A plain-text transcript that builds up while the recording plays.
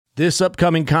This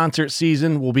upcoming concert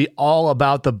season will be all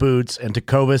about the boots, and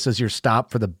Tecovas is your stop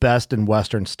for the best in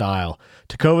Western style.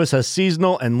 Tecovas has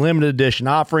seasonal and limited edition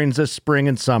offerings this spring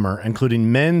and summer,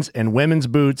 including men's and women's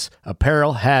boots,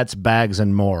 apparel, hats, bags,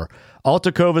 and more. All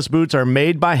Tecovas boots are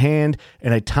made by hand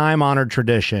in a time-honored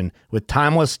tradition with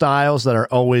timeless styles that are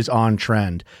always on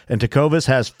trend. And Tecovas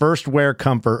has first wear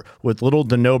comfort with little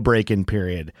to no break-in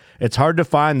period. It's hard to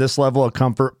find this level of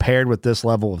comfort paired with this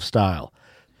level of style.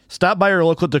 Stop by your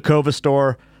local Tecovas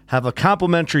store, have a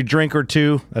complimentary drink or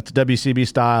two, that's WCB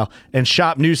style, and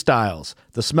shop new styles.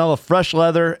 The smell of fresh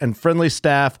leather and friendly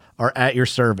staff are at your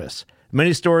service.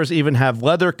 Many stores even have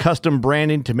leather custom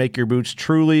branding to make your boots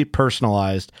truly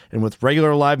personalized. And with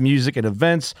regular live music and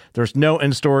events, there's no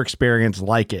in-store experience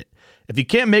like it. If you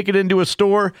can't make it into a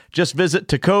store, just visit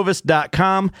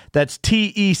tecovas.com. That's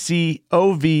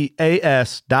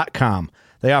TECOVAS.com.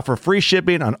 They offer free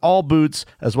shipping on all boots,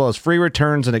 as well as free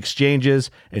returns and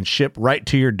exchanges, and ship right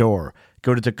to your door.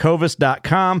 Go to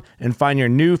tecovas.com and find your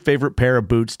new favorite pair of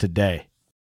boots today.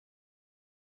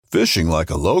 Fishing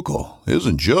like a local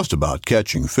isn't just about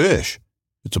catching fish.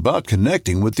 It's about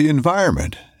connecting with the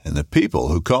environment and the people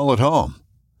who call it home.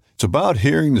 It's about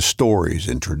hearing the stories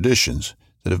and traditions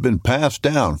that have been passed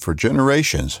down for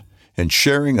generations and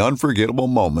sharing unforgettable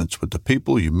moments with the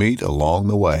people you meet along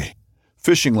the way.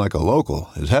 Fishing like a local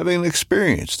is having an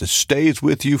experience that stays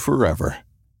with you forever.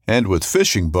 And with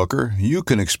Fishing Booker, you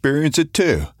can experience it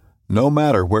too, no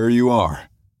matter where you are.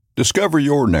 Discover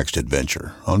your next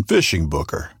adventure on Fishing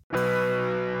Booker.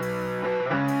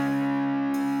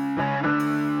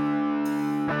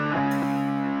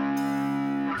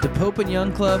 The Pope and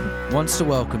Young Club wants to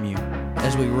welcome you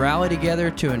as we rally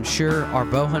together to ensure our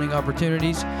bow hunting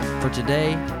opportunities for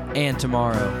today and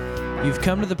tomorrow. You've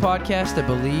come to the podcast that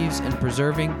believes in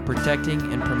preserving, protecting,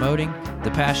 and promoting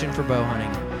the passion for bow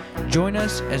hunting. Join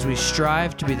us as we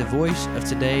strive to be the voice of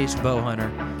today's bow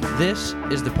hunter. This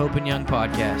is the Pope and Young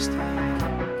Podcast.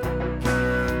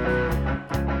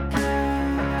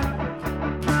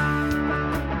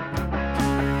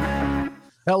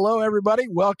 Hello, everybody.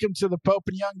 Welcome to the Pope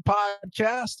and Young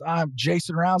Podcast. I'm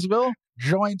Jason Rounsville,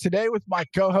 joined today with my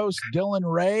co-host Dylan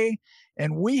Ray,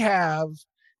 and we have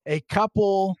a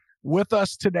couple with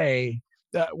us today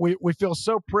that we feel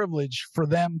so privileged for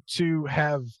them to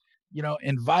have,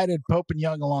 invited Pope and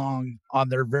Young along on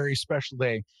their very special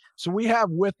day. So we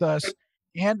have with us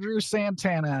Andrew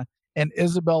Santana and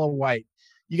Isabella White.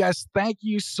 You guys, thank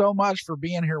you so much for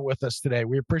being here with us today.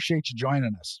 We appreciate you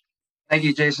joining us. Thank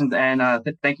you, Jason, and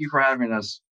thank you for having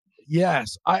us.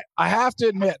 Yes, I have to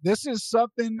admit, this is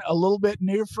something a little bit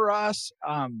new for us.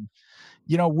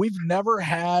 We've never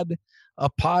had a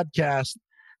podcast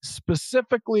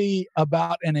specifically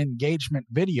about an engagement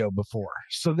video before.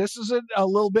 So this is a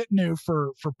little bit new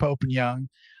for Pope and Young.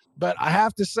 But I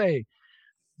have to say,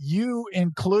 you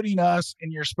including us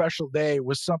in your special day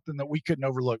was something that we couldn't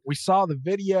overlook. We saw the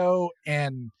video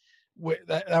and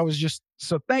that was just,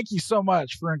 so thank you so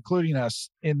much for including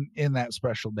us in that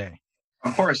special day.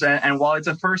 Of course. And while it's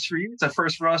a first for you, it's a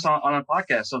first for us on a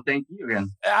podcast. So thank you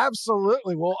again.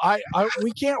 Absolutely. Well,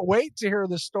 we can't wait to hear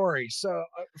the story. So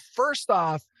first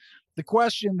off, the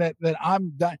question that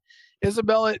I'm done,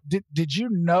 Isabella, did you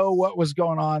know what was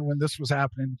going on when this was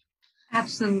happening?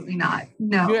 Absolutely not.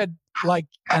 No. You had like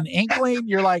an inkling.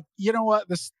 You're like, you know what?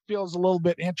 This feels a little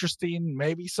bit interesting.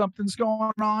 Maybe something's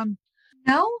going on.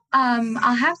 No,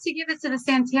 I'll have to give it to the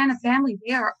Santana family.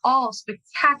 They are all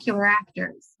spectacular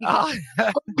actors. I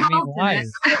mean,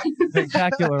 liars.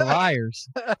 Spectacular liars.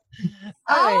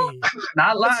 Oh,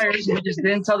 not liars. We just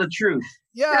didn't tell the truth.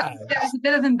 Yeah. There's a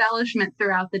bit of embellishment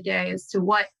throughout the day as to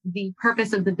what the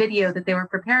purpose of the video that they were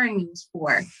preparing me was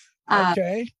for.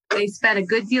 Okay. They spent a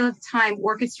good deal of time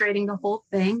orchestrating the whole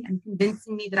thing and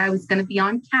convincing me that I was going to be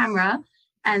on camera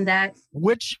and that...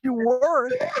 Which you were.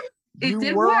 It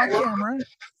did were work. On camera.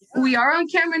 We are on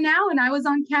camera now, and I was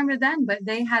on camera then, but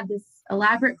they had this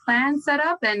elaborate plan set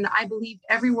up, and I believed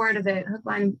every word of it, hook,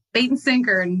 line, bait, and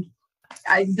sinker. And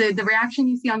the reaction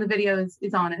you see on the video is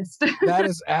honest. That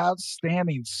is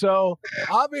outstanding. So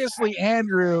obviously,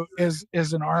 Andrew is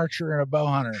an archer and a bow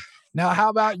hunter. Now, how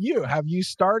about you? Have you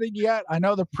started yet? I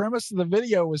know the premise of the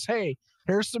video was, hey,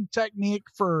 here's some technique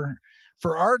for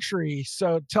archery.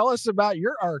 So tell us about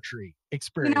your archery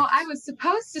experience. I was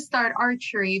supposed to start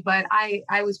archery, but I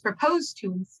was proposed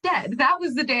to instead. That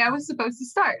was the day I was supposed to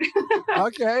start.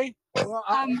 Okay. Well,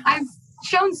 I've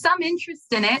shown some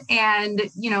interest in it, and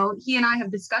he and I have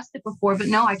discussed it before, but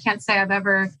no, I can't say I've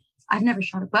never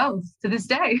shot a bow to this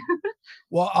day.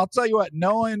 Well, I'll tell you what,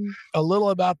 knowing a little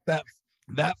about that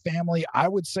family, I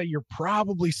would say you're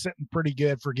probably sitting pretty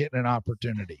good for getting an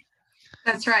opportunity.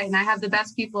 That's right. And I have the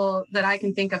best people that I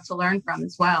can think of to learn from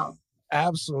as well.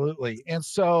 Absolutely. And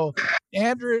so,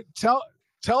 Andrew, tell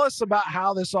us about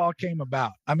how this all came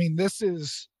about. I mean, this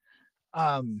is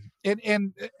and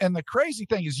the crazy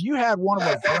thing is you had one of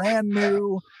our brand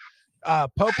new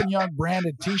Pope and Young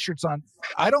branded t-shirts on.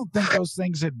 I don't think those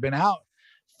things had been out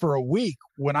for a week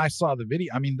when I saw the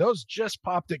video. I mean, those just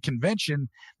popped at convention.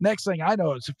 Next thing I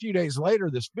know, it's a few days later,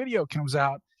 this video comes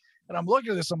out, and I'm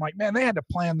looking at this. I'm like, man, they had to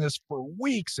plan this for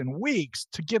weeks and weeks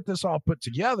to get this all put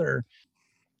together.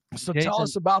 So tell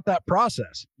us about that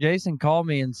process. Jason called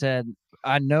me and said,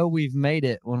 I know we've made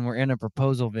it when we're in a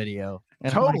proposal video.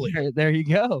 And totally. Like, there you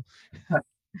go.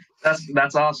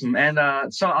 That's awesome. And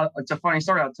so it's a funny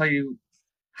story. I'll tell you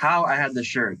how I had the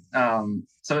shirt.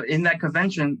 So in that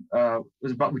convention,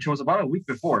 which was about a week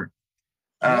before.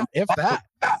 If that.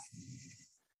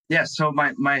 Yeah. So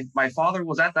my father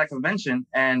was at that convention,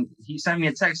 and he sent me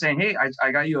a text saying, "Hey,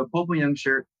 I got you a Pope and Young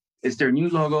shirt. It's their new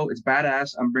logo. It's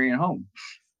badass. I'm bringing it home."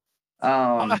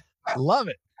 I love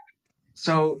it.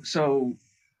 So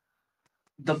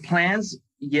the plans,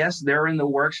 yes, they're in the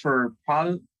works for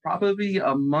probably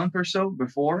a month or so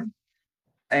before,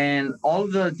 and all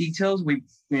of the details we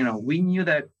knew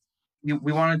that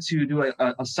we wanted to do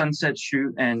a sunset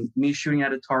shoot, and me shooting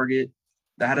at a target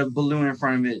that had a balloon in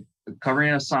front of it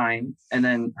covering a sign, and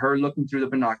then her looking through the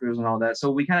binoculars and all that. So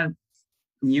we kind of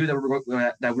knew that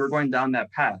we were going down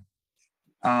that path.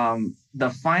 The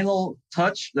final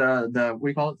touch, the what do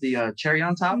you call it, the cherry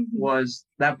on top, was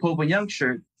that Pope and Young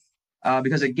shirt,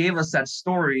 because it gave us that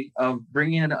story of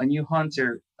bringing in a new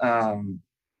hunter,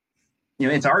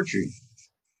 into archery.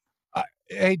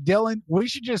 Hey, Dylan, we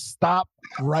should just stop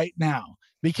right now,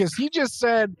 because he just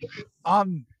said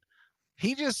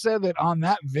that on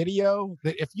that video,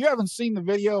 that if you haven't seen the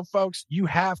video, folks, you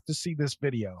have to see this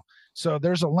video. So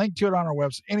there's a link to it on our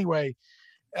website. Anyway,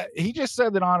 he just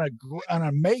said that on an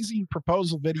amazing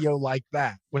proposal video like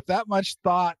that, with that much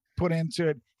thought put into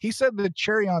it, he said the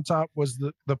cherry on top was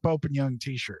the Pope and Young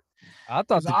t-shirt. I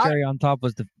thought the cherry on top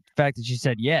was the fact that she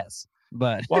said yes,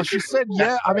 but well, she said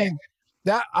yeah. I mean,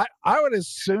 that I would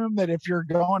assume that if you're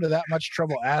going to that much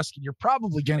trouble asking, you're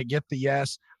probably going to get the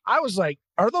yes. I was like,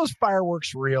 are those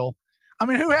fireworks real? I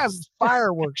mean, who has a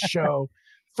fireworks show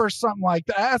for something like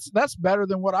that? That's better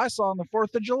than what I saw on the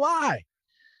 4th of July.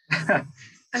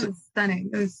 It was stunning.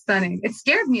 It was stunning. It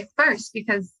scared me at first,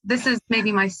 because this is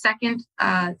maybe my second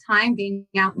time being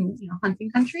out in hunting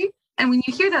country. And when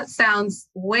you hear that sounds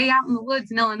way out in the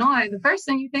woods in Illinois, the first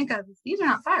thing you think of is these are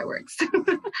not fireworks.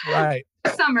 Right.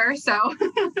 Summer, so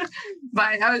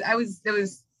but it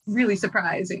was really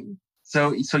surprising.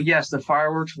 So yes, the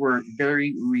fireworks were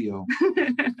very real.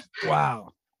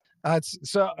 Wow.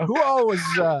 So who all was,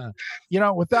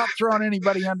 without throwing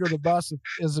anybody under the bus with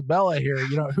Isabella here,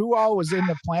 who all was in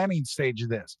the planning stage of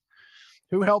this?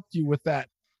 Who helped you with that?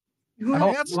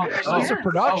 That's a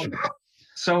production.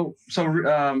 So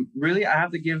really, I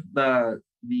have to give the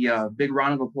big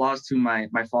round of applause to my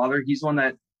father. He's the one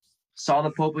that saw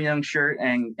the Pope and Young shirt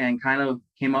and kind of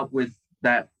came up with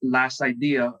that last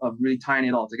idea of really tying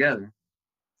it all together.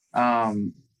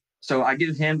 So I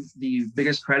give him the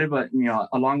biggest credit, but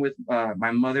along with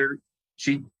my mother,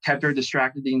 she kept her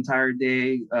distracted the entire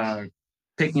day,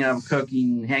 picking up,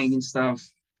 cooking, hanging stuff.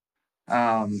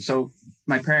 So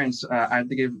my parents, I have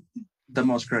to give the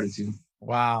most credit to.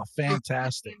 Wow,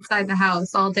 fantastic. Inside the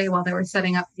house all day while they were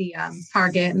setting up the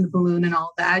target and the balloon and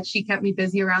all that. She kept me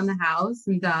busy around the house.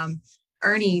 And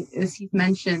Ernie, as he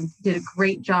mentioned, did a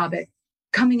great job at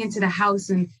coming into the house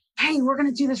and, hey, we're going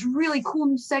to do this really cool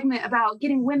new segment about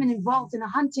getting women involved in the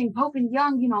hunting, Pope and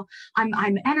Young.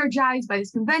 I'm energized by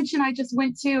this convention I just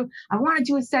went to. I want to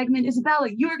do a segment. Isabella,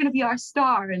 you're going to be our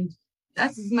star. And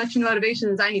that's as much motivation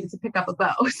as I needed to pick up a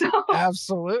bow. So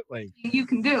absolutely. You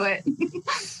can do it.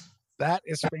 That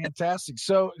is fantastic.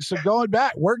 So going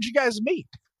back, where'd you guys meet?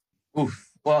 Oof.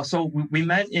 Well, so we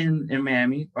met in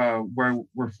Miami, where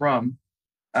we're from,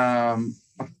 a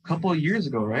couple of years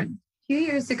ago, right? Few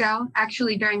years ago,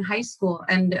 actually during high school,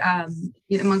 and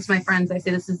amongst my friends, I say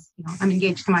this is, I'm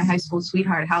engaged to my high school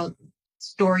sweetheart. How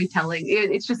storytelling,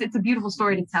 it's a beautiful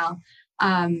story to tell.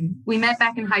 We met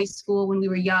back in high school when we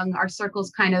were young. Our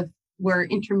circles kind of were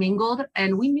intermingled,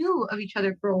 and we knew of each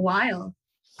other for a while.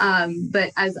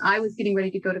 But as I was getting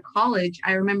ready to go to college,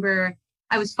 I remember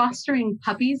I was fostering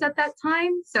puppies at that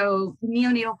time. So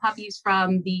neonatal puppies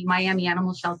from the Miami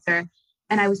Animal Shelter.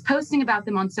 And I was posting about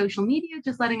them on social media,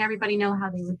 just letting everybody know how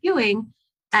they were doing.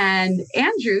 And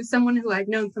Andrew, someone who I'd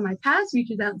known from my past,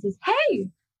 reaches out and says, hey,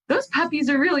 those puppies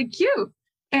are really cute.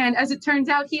 And as it turns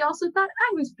out, he also thought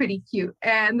I was pretty cute.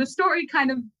 And the story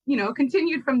kind of,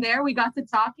 continued from there. We got to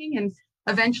talking, and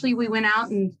eventually we went out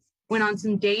and went on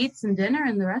some dates and dinner,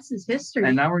 and the rest is history.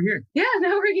 And now we're here. Yeah,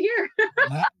 now we're here.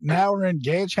 now we're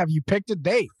engaged. Have you picked a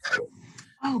date?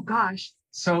 Oh gosh.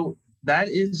 So that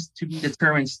is to be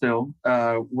determined still.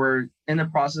 We're in the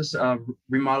process of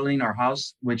remodeling our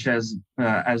house, which has,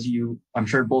 I'm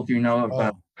sure both of you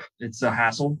know, it's a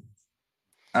hassle.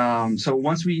 So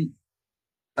once we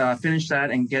finish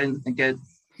that and get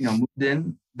moved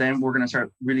in, then we're gonna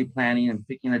start really planning and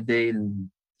picking a date and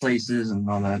places and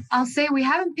all that. I'll say we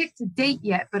haven't picked a date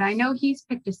yet, but I know he's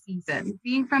picked a season.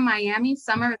 Being from Miami,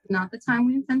 summer is not the time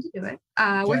we intend to do it.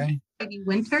 We're maybe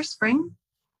winter, spring.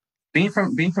 Being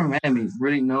from Miami,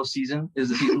 really no season is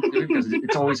the season to do it because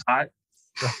it's always hot.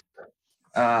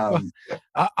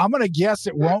 I'm gonna guess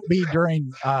it won't be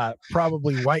during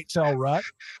probably whitetail rut,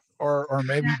 or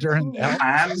maybe during elk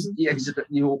season.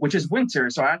 Which is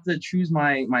winter, so I have to choose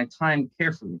my time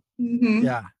carefully. Mm-hmm.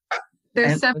 Yeah.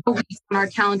 There's several weeks on our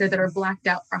calendar that are blacked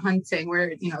out for hunting,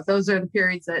 where those are the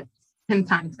periods that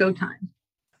it's go time.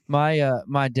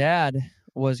 My dad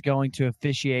was going to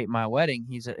officiate my wedding.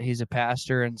 He's a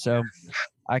pastor, and so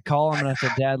I call him and I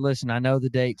said, Dad, listen, I know the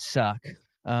dates suck,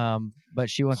 but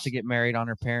she wants to get married on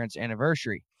her parents'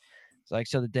 anniversary. It's like,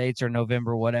 so the dates are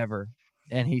November, whatever.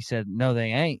 And he said, no,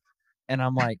 they ain't. And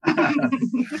I'm like,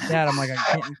 Dad, I'm like,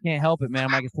 you can't help it, man.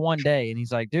 I'm like, it's one day. And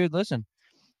he's like, dude, listen,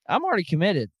 I'm already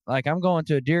committed. Like, I'm going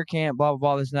to a deer camp, blah, blah,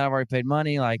 blah, this and that. I've already paid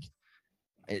money. Like,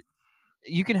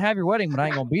 you can have your wedding, but I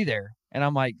ain't going to be there. And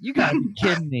I'm like, you got to be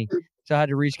kidding me. So I had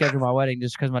to reschedule my wedding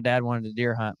just because my dad wanted to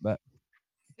deer hunt. But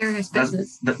serious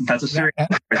business. That's a serious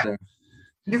right there.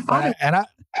 Your father. And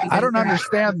I don't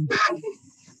understand.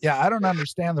 Yeah, I don't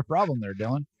understand the problem there,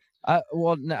 Dylan.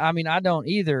 Well, I mean, I don't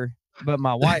either. But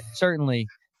my wife certainly,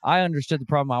 I understood the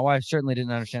problem. My wife certainly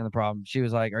didn't understand the problem. She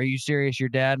was like, "Are you serious, your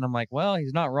dad?" And I'm like, "Well,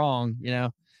 he's not wrong.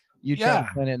 You try to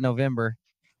plan it in November."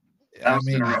 I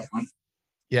mean,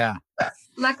 yeah.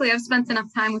 Luckily, I've spent enough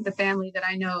time with the family that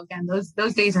I know, again, those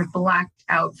days are blacked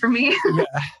out for me. Yeah,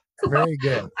 very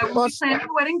good. I will be planning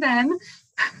a wedding then.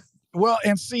 Well,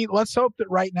 and see, let's hope that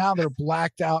right now they're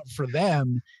blacked out for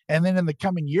them, and then in the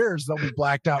coming years they'll be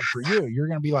blacked out for you. You're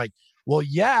going to be like, well,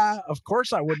 yeah, of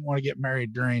course I wouldn't want to get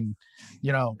married during,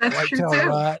 whitetail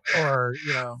rut or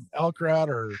elk rut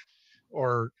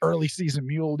or early season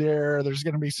mule deer. There's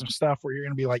going to be some stuff where you're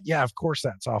going to be like, yeah, of course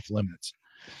that's off limits.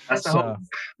 That's the hope.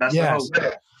 That's the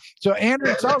hope. So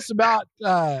Andrew, tell us about,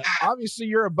 obviously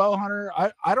you're a bow hunter.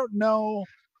 I don't know.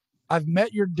 I've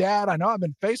met your dad. I know I've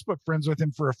been Facebook friends with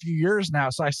him for a few years now.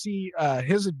 So I see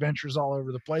his adventures all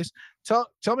over the place.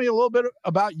 Tell me a little bit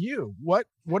about you. What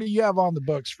do you have on the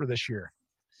books for this year?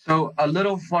 So a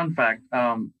little fun fact.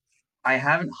 I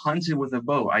haven't hunted with a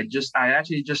bow. I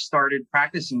actually just started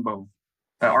practicing bow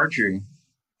archery.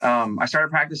 I started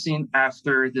practicing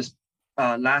after this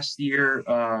last year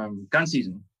gun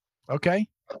season. Okay.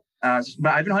 But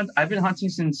I've been hunting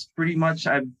since pretty much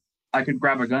I could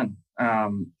grab a gun.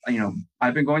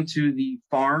 I've been going to the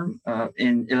farm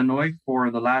in Illinois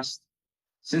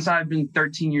since I've been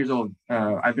 13 years old.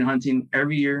 I've been hunting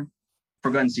every year for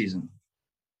gun season.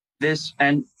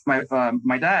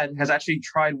 My dad has actually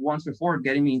tried once before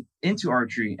getting me into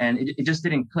archery, and it just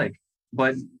didn't click.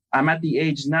 But I'm at the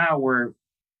age now where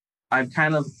I've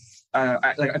kind of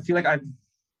I feel like I've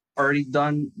already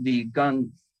done the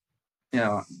gun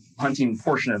hunting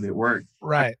portion of it, where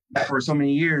right for so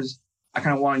many years I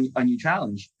kind of want a new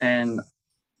challenge. And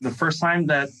the first time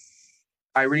that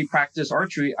I really practiced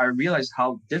archery, I realized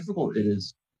how difficult it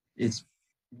is. It's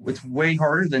way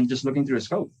harder than just looking through a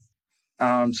scope.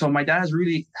 So my dad has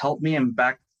really helped me and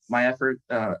backed my effort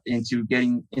into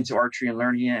getting into archery and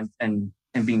learning it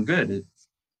and being good.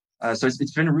 So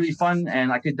it's been really fun,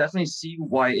 and I could definitely see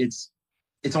why it's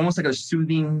almost like a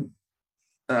soothing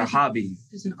hobby.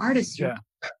 There's an artistry,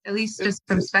 at least just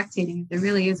from spectating. There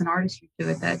really is an artistry to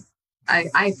it that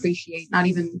I appreciate, not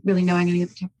even really knowing any of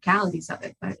the technicalities of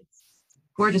it, but it's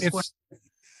gorgeous work.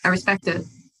 I respect it.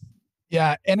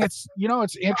 Yeah. And it's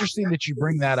interesting that you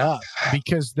bring that up,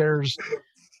 because there's,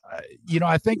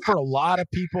 I think for a lot of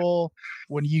people,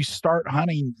 when you start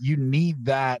hunting, you need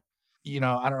that, I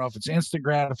don't know if it's instant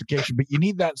gratification, but you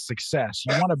need that success.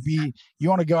 You want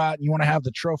to go out and you want to have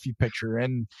the trophy picture.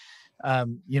 And,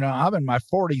 I'm in my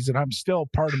 40s and I'm still,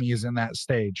 part of me is in that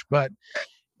stage, but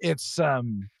it's,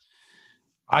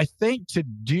 I think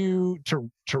to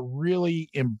really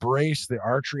embrace the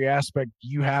archery aspect,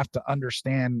 you have to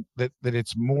understand that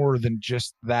it's more than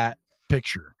just that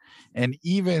picture. And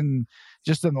even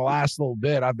just in the last little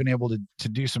bit, I've been able to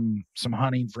do some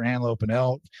hunting for antelope and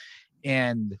elk.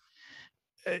 And,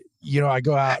 I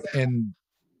go out and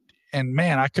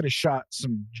man, I could have shot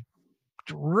some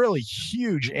really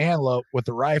huge antelope with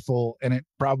the rifle, and it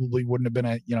probably wouldn't have been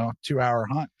a 2-hour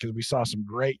hunt because we saw some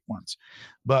great ones.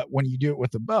 But when you do it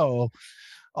with the bow,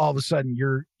 all of a sudden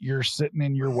you're sitting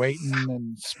and you're waiting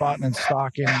and spotting and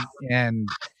stalking, and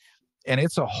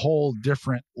it's a whole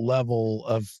different level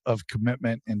of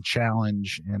commitment and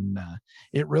challenge. And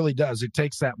it really does. It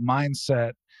takes that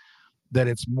mindset that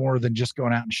it's more than just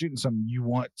going out and shooting something. You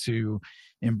want to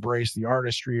embrace the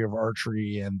artistry of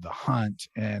archery and the hunt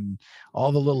and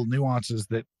all the little nuances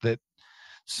that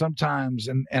sometimes,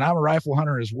 and I'm a rifle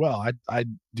hunter as well. I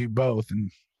do both.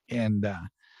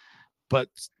 But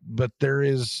there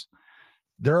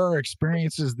are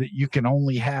experiences that you can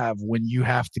only have when you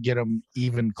have to get them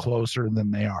even closer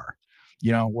than they are,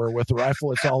 where with the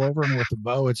rifle, it's all over, and with the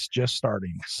bow, it's just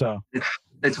starting. So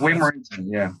it's way more intimate.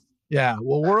 Yeah. Yeah.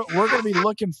 Well, we're going to be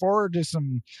looking forward to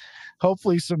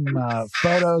hopefully some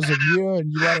photos of you, and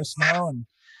you let us know.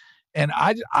 And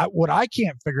I what I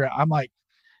can't figure out, I'm like,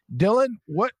 Dylan,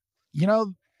 what,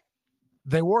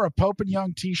 they wore a Pope and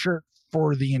Young t-shirt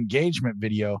for the engagement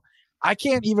video. I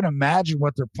can't even imagine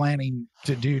what they're planning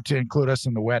to do to include us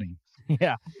in the wedding.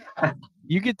 Yeah.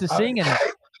 You get to sing in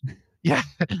it. Yeah.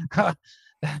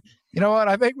 You know what?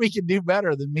 I think we can do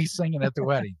better than me singing at the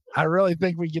wedding. I really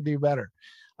think we can do better.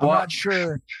 I'm not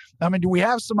sure. I mean, do we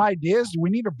have some ideas? Do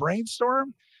we need to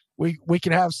brainstorm? We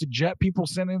could have people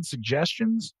send in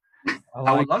suggestions.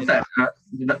 I would love that.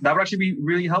 That would actually be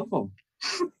really helpful.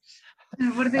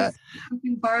 What if it's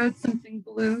something borrowed, something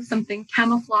blue, something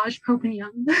camouflage, Pope and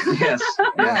Young? Yes.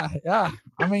 Yeah.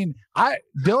 I mean,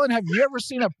 Dylan, have you ever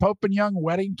seen a Pope and Young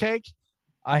wedding cake?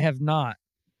 I have not.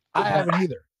 I haven't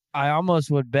either. I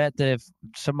almost would bet that if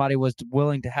somebody was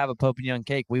willing to have a Pope and Young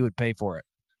cake, we would pay for it.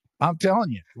 I'm telling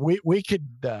you, we could.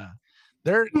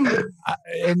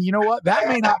 And you know what? That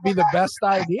may not be the best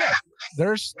idea.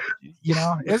 There's,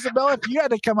 Isabella, if you had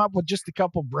to come up with just a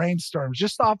couple brainstorms,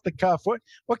 just off the cuff,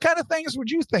 what kind of things would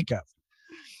you think of?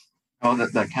 Oh,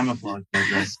 the camouflage.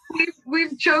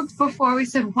 We've joked before. We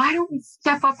said, why don't we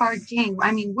step up our game?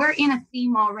 I mean, we're in a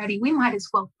theme already. We might as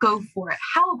well go for it.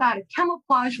 How about a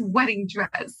camouflage wedding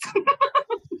dress?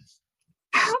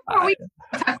 Are we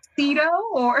tuxedo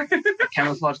or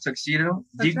camouflage tuxedo?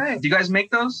 Do you guys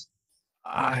make those?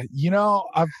 I've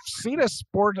seen a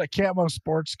camo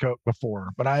sports coat before,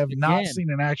 but I have not seen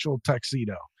an actual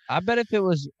tuxedo. I bet if it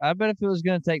was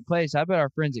going to take place, I bet our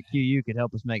friends at QU could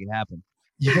help us make it happen.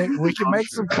 You think we can make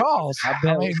some calls? I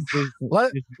bet.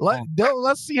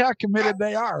 Let's see how committed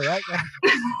they are, right?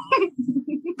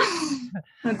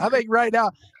 I think right now,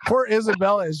 poor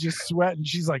Isabella is just sweating.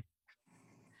 She's like,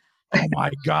 oh my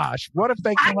gosh, what if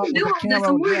they come up with a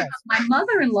camo dress? My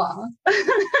mother-in-law.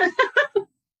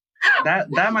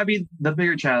 That might be the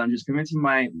bigger challenge, is convincing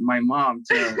my mom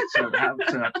to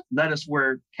let us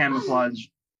wear camouflage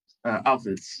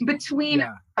outfits. Between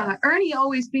Ernie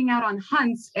always being out on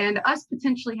hunts and us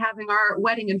potentially having our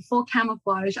wedding in full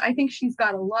camouflage, I think she's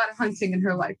got a lot of hunting in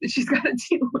her life that she's got to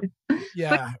deal with.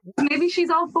 Yeah. But maybe she's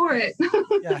all for it.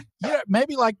 Yeah.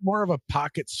 Maybe like more of a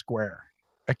pocket square,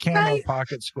 a camo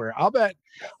pocket square. I'll bet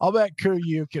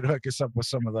KU could hook us up with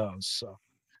some of those. So.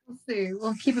 We'll see.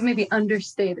 We'll keep it maybe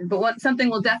understated, but something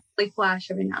will definitely flash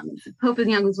every now and then. Pope and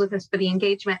Young was with us for the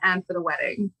engagement and for the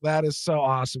wedding. That is so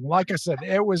awesome. Like I said,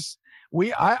 it was.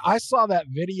 I saw that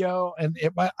video, and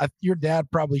your dad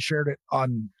probably shared it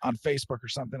on Facebook or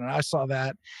something, and I saw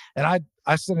that, and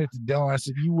I sent it to Dylan. I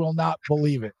said, "You will not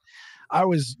believe it." I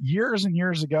was years and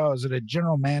years ago. I was at a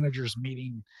general managers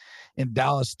meeting in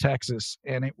Dallas, Texas,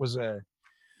 and it was a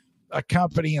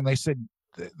company, and they said.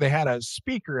 They had a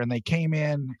speaker, and they came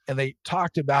in and they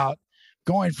talked about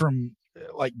going from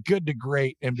like good to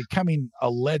great and becoming a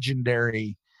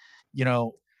legendary,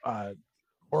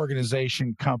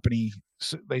 organization, company.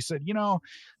 So they said,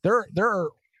 there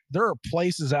are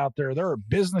places out there, there are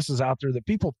businesses out there that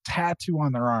people tattoo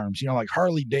on their arms, like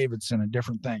Harley Davidson and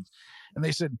different things. And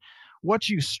they said, what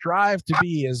you strive to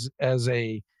be as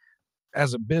a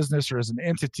business or as an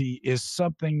entity is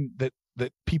something that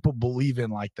people believe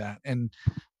in like that. And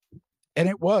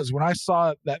it was, when I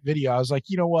saw that video, I was like,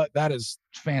 you know what, that is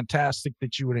fantastic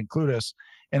that you would include us.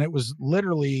 And it was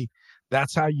literally,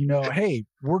 that's how hey,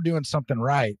 we're doing something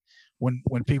right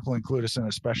when people include us in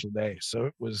a special day. So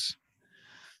it was,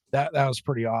 that was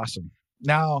pretty awesome.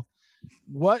 Now,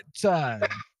 what,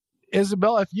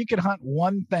 Isabella, if you could hunt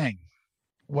one thing,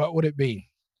 what would it be?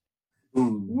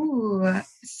 Ooh.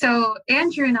 So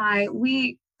Andrew and I,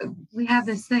 we have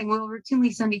this thing. We'll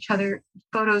routinely send each other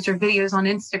photos or videos on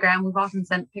Instagram. We've often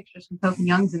sent pictures from Pope and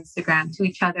Young's Instagram to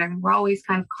each other, and we're always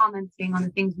kind of commenting on the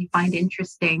things we find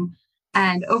interesting.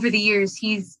 And over the years,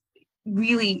 he's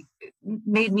really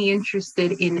made me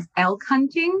interested in elk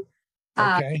hunting.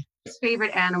 Okay. His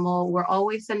favorite animal. We're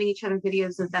always sending each other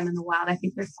videos of them in the wild. I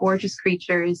think they're gorgeous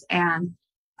creatures. And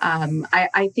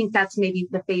I think that's maybe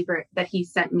the favorite that he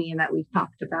sent me and that we've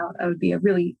talked about. It would be a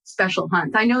really special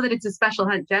hunt. I know that it's a special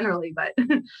hunt generally, but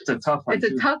It's a tough hunt.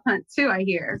 it's a tough hunt too, I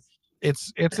hear.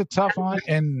 It's a tough hunt,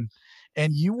 and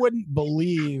you wouldn't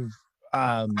believe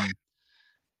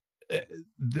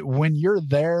when you're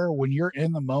there, when you're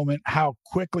in the moment, how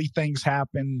quickly things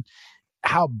happen,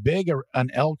 how big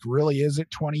an elk really is at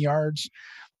 20 yards,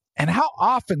 and how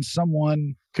often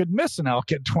someone could miss an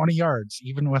elk at 20 yards,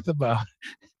 even with a bow.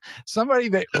 Somebody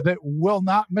that will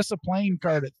not miss a playing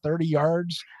card at 30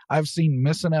 yards, I've seen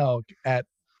miss an elk at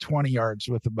 20 yards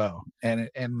with a bow and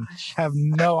have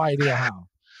no idea how.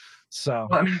 So,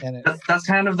 well, I mean, that's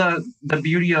kind of the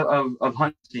beauty of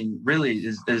hunting, really,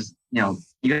 is you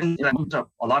get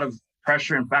a lot of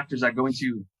pressure and factors that go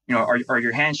into, are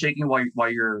your hands shaking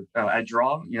while you're at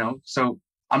draw, So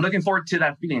I'm looking forward to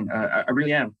that feeling. I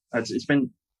really am. I've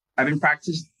been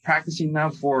practicing now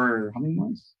for how many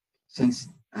months? Since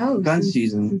gun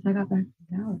season. Since I got back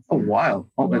to Dallas. A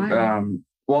while.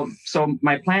 Well, so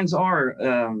my plans are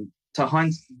to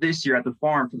hunt this year at the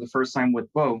farm for the first time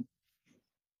with bow.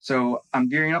 So I'm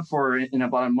gearing up for it in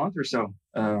about a month or so.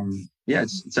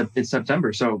 It's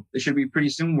September, so it should be pretty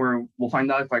soon where we'll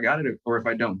find out if I got it or if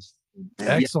I don't.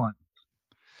 Excellent.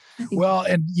 Well,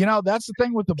 and that's the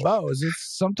thing with the bow is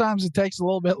sometimes it takes a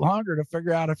little bit longer to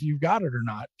figure out if you've got it or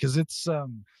not, because it's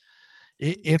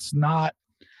not,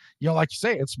 like you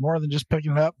say, it's more than just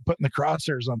picking it up, putting the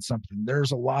crosshairs on something.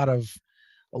 There's a lot of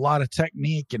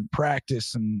technique and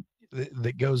practice and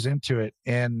that goes into it,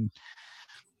 and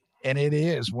it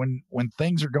is when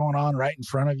things are going on right in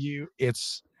front of you.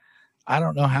 I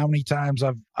don't know how many times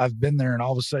I've been there, and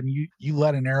all of a sudden you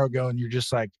let an arrow go and you're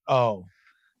just like, oh,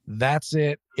 that's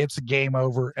it. It's a game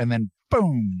over. And then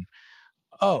boom.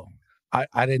 Oh,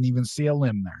 I didn't even see a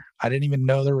limb there. I didn't even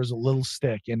know there was a little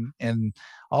stick. And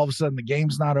all of a sudden the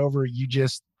game's not over. You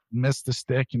just missed the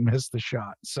stick and missed the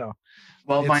shot. So,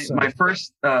 well, my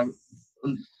first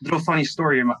little funny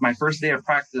story, my first day of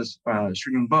practice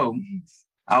shooting bow,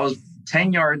 I was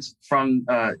 10 yards from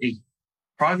a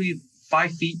probably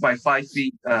 5 feet by 5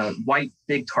 feet white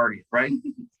big target, right?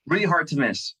 Really hard to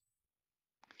miss.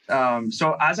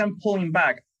 So as I'm pulling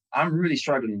back, I'm really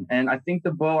struggling. And I think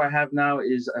the bow I have now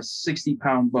is a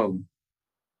 60-pound bow.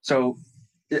 So,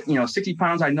 60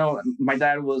 pounds, I know my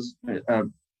dad was a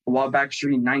while back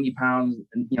shooting 90 pounds.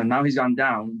 And, now he's gone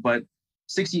down, but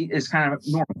 60 is kind of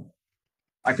normal.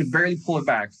 I could barely pull it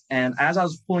back. And as I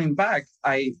was pulling back,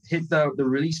 I hit the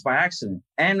release by accident.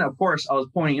 And of course, I was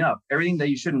pointing up, everything that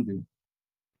you shouldn't do.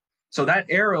 So that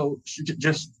arrow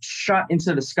just shot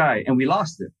into the sky and we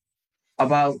lost it.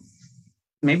 About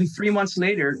maybe 3 months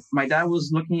later, my dad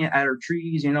was looking at our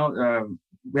trees. We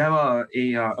have a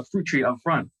fruit tree up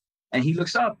front, and he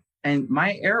looks up, and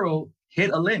my arrow hit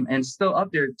a limb and still up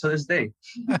there to this day.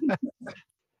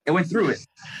 It went through it.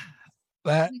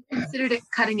 We considered it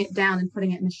cutting it down and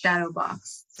putting it in the shadow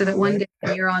box, so that one day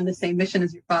when you're on the same mission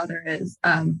as your father is,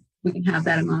 we can have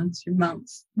that amongst your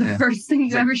mounts. The first thing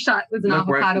you ever shot was an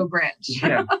avocado branch.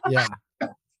 Yeah. Yeah.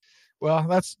 Well,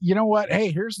 that's, what, hey,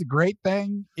 here's the great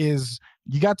thing is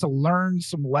you got to learn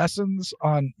some lessons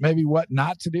on maybe what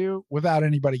not to do without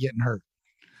anybody getting hurt.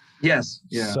 Yes.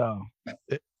 Yeah. So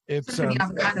it's except for the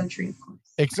avocado tree, of course.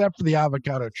 Except for the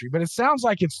avocado tree, but it sounds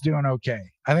like it's doing okay.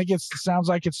 I think it sounds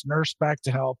like it's nursed back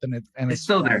to health, and it's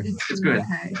still there. It's good.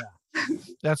 Okay. Yeah.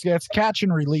 That's catch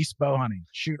and release bow hunting.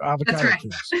 Shoot avocado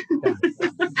trees. Yeah.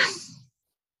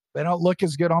 They don't look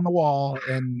as good on the wall,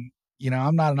 and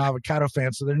I'm not an avocado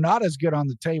fan, so they're not as good on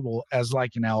the table as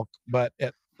like an elk, but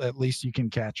at least you can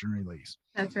catch and release.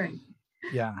 That's right.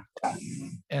 Yeah.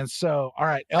 And so, all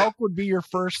right, elk would be your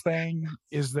first thing.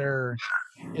 Is there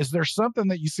something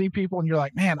that you see people and you're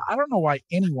like, man, I don't know why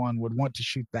anyone would want to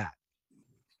shoot that?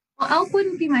 Well, elk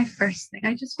wouldn't be my first thing.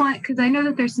 I just want, because I know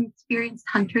that there's some experienced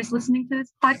hunters listening to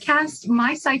this podcast.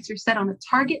 My sights are set on a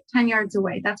target 10 yards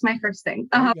away. That's my first thing.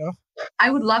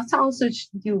 I would love to also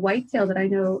do whitetail that I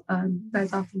know you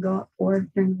guys often go up for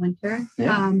during the winter.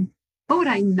 Yeah. What would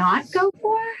I not go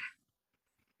for?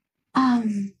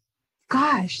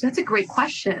 Gosh, that's a great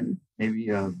question. Maybe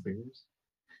bears.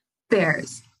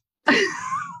 Bears.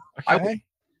 Okay.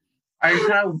 I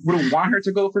kind of wouldn't want her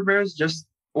to go for bears,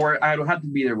 or I would have to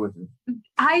be there with her.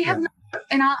 I have not,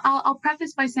 and I'll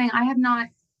preface by saying I have not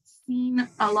seen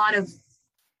a lot of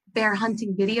bear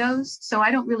hunting videos, so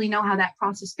I don't really know how that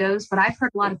process goes, but I've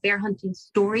heard a lot of bear hunting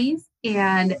stories,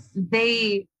 and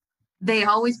they They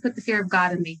always put the fear of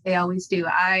God in me. They always do.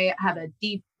 I have a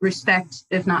deep respect,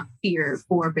 if not fear,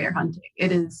 for bear hunting.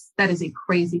 That is a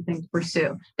crazy thing to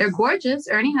pursue. They're gorgeous.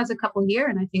 Ernie has a couple here,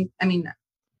 and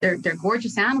they're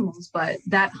gorgeous animals, but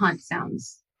that hunt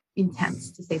sounds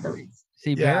intense, to say the least.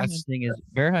 See, bear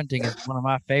hunting is one of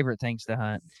my favorite things to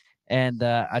hunt. And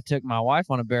I took my wife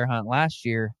on a bear hunt last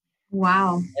year.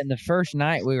 Wow. And the first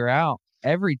night we were out,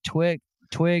 every twig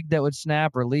that would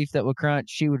snap or leaf that would crunch,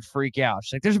 she would freak out.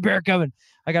 She's like, "There's a bear coming.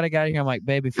 I got to get out of here." I'm like,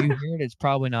 "Babe, if you hear it, it's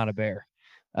probably not a bear."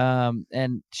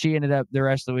 And she ended up the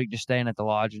rest of the week just staying at the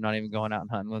lodge and not even going out and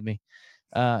hunting with me.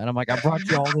 And I'm like, "I brought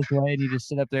you all this way, and you just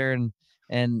sit up there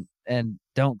and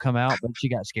don't come out." But she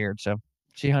got scared, so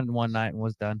she hunted one night and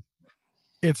was done.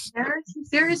 There are some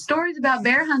serious stories about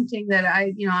bear hunting that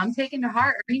I'm taking to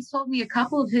heart. Ernie's told me a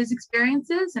couple of his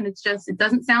experiences, and it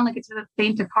doesn't sound like it's for the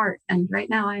faint of heart. And right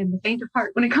now I am the faint of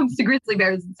heart when it comes to grizzly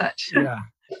bears and such. Yeah.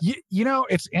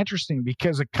 It's interesting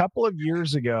because a couple of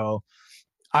years ago,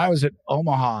 I was at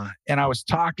Omaha and I was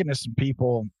talking to some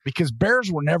people because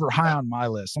bears were never high on my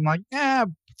list. I'm like,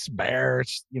 it's a bear,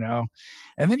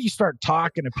 and then you start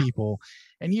talking to people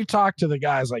and you talk to the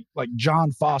guys like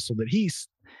John Fossil, that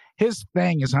his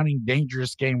thing is hunting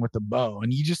dangerous game with a bow.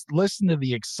 And you just listen to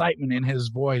the excitement in his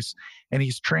voice and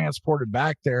he's transported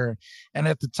back there. And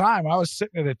at the time I was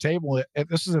sitting at a table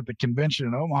this is at the convention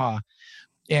in Omaha.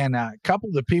 And a couple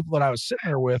of the people that I was sitting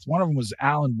there with, one of them was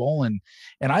Alan Bolin.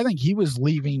 And I think he was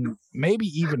leaving maybe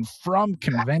even from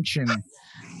convention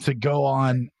to go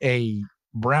on a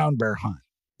brown bear hunt,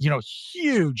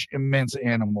 huge, immense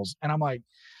animals. And I'm like,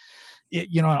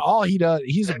 and all he does,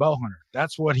 he's a bow hunter.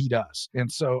 That's what he does.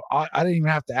 And so I didn't even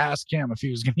have to ask him if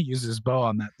he was going to use his bow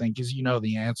on that thing, because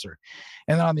the answer.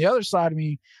 And then on the other side of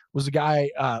me was a guy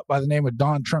by the name of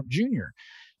Don Trump Jr.,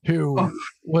 who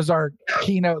was our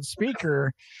keynote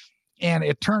speaker. And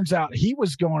it turns out he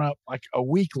was going up like a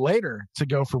week later to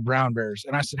go for brown bears.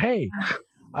 And I said, "Hey,"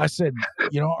 I said,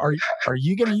 are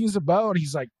you going to use a bow? And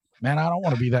he's like, "Man, I don't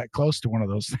want to be that close to one of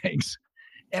those things."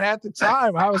 And at the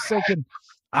time I was thinking,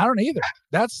 I don't either.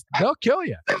 They'll kill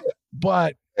you.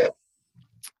 But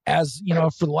as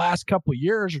for the last couple of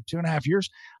years or 2.5 years,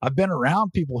 I've been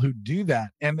around people who do that,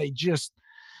 and they just,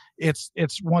 it's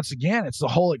once again, it's the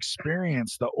whole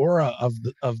experience, the aura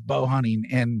of bow hunting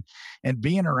and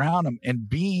being around them and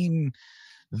being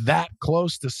that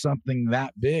close to something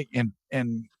that big,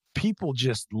 and people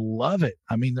just love it.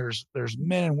 I mean, there's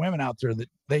men and women out there that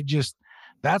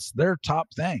that's their top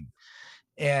thing.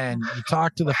 And you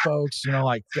talk to the folks,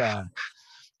 like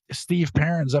Steve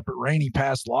Perrins up at Rainy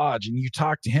Pass Lodge, and you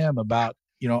talk to him about,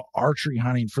 archery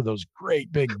hunting for those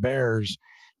great big bears.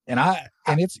 And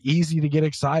it's easy to get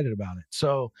excited about it.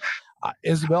 So,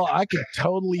 Isabel, I could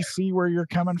totally see where you're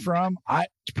coming from.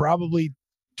 Probably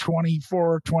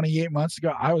 24, 28 months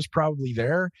ago, I was probably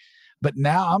there, but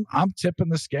now I'm tipping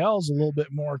the scales a little bit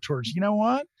more towards,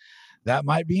 what? That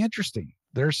might be interesting.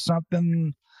 There's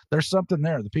something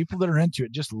there. The people that are into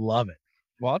it just love it.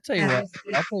 Well, I'll tell you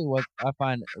what I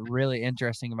find really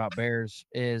interesting about bears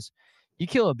is you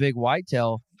kill a big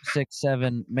whitetail 6,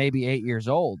 7, maybe 8 years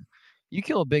old. You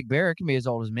kill a big bear, it can be as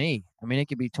old as me. I mean, it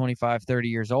could be 25, 30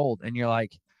 years old. And you're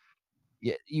like,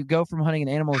 you go from hunting an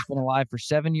animal that's been alive for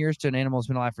 7 years to an animal that's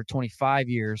been alive for 25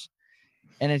 years.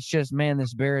 And it's just, man,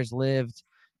 this bear has lived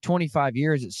 25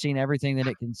 years. It's seen everything that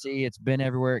it can see. It's been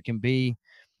everywhere it can be.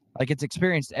 Like, it's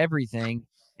experienced everything,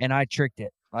 and I tricked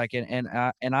it. Like, and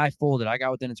I fooled it. I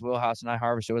got within its wheelhouse and I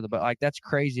harvested with it. But like, that's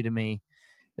crazy to me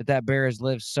that bear has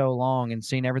lived so long and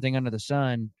seen everything under the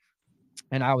sun,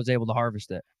 and I was able to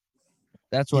harvest it.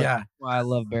 That's why I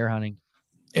love bear hunting.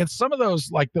 And some of those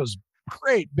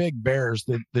great big bears,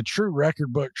 the true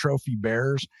record book trophy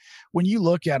bears, when you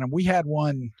look at them, we had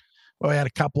a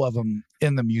couple of them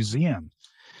in the museum.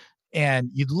 And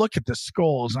you'd look at the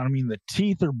skulls. I mean, the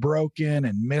teeth are broken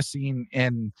and missing,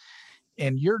 and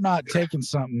you're not taking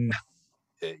something,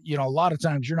 a lot of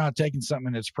times you're not taking something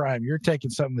in its prime. You're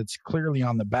taking something that's clearly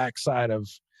on the backside of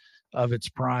its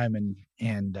prime,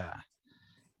 and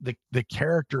the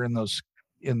character in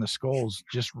the skulls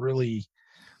just really,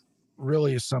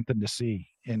 really is something to see.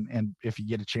 And if you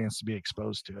get a chance to be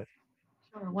exposed to it.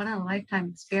 Sure. One in a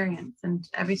lifetime experience. And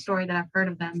every story that I've heard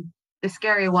of them, the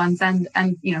scary ones and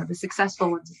the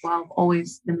successful ones as well, have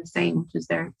always been the same, which is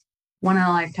their one in a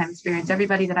lifetime experience.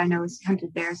 Everybody that I know has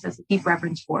hunted bears has a deep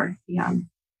reverence for the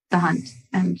hunt,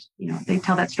 and they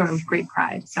tell that story with great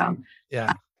pride. So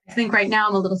yeah, I think right now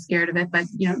I'm a little scared of it, but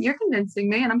you're convincing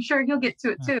me, and I'm sure you'll get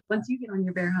to it too once you get on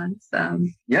your bear hunts.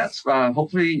 Yes,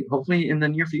 hopefully in the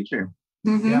near future.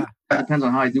 Mm-hmm. Yeah, it depends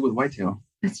on how I do with whitetail.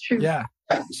 That's true. Yeah.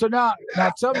 So now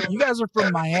tell me, you guys are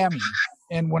from Miami.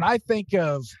 And when I think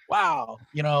of, wow,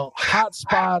 hot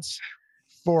spots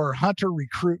for hunter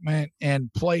recruitment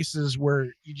and places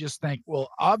where you just think, well,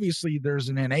 obviously there's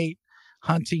an innate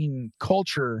hunting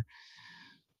culture.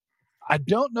 I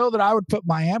don't know that I would put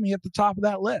Miami at the top of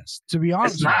that list, to be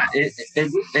honest. It's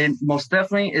not. It most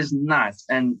definitely is not.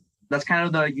 And that's kind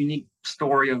of the unique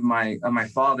story of my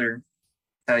father.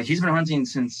 He's been hunting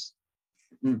since,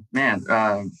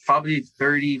 probably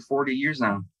 30, 40 years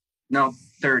now. No,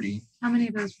 30. How many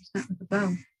of those were spent with the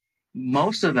bow?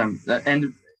 Most of them.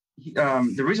 And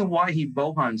the reason why he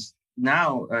bow hunts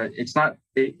now,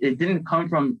 it didn't come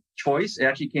from choice. It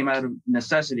actually came out of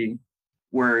necessity,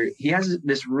 where he has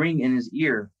this ring in his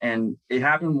ear. And it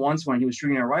happened once when he was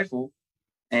shooting a rifle.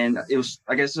 And it was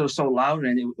so loud,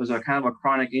 and it was a kind of a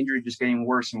chronic injury, just getting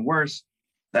worse and worse,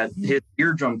 that his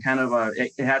eardrum kind of,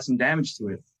 it had some damage to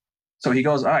it. So he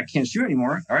goes, I can't shoot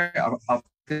anymore. All right, I'll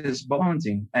do this bow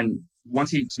hunting. And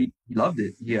once he loved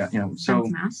it. Yeah. So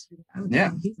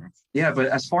yeah. But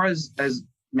as far as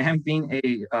Miami being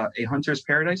a hunter's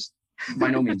paradise,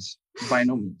 by no means. By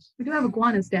no means. We do have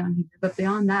iguanas down here, but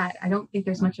beyond that, I don't think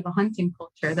there's much of a hunting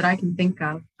culture that I can think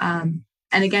of. And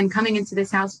again, coming into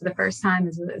this house for the first time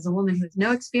as a woman who has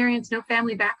no experience, no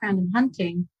family background in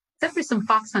hunting, except for some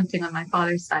fox hunting on my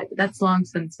father's side, but that's long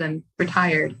since been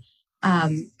retired.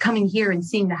 Coming here and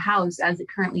seeing the house as it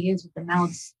currently is with the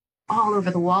mounts all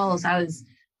over the walls, I was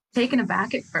taken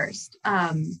aback at first.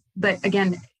 But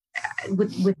again,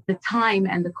 with the time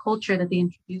and the culture that they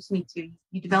introduced me to,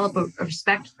 you develop a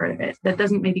respect for it that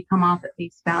doesn't maybe come off at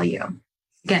face value.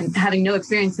 Again, having no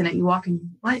experience in it, you walk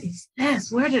in, what is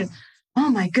this? Oh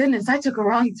my goodness, I took a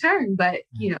wrong turn. But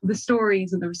the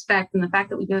stories and the respect and the fact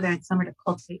that we go there in summer to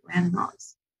cultivate land and all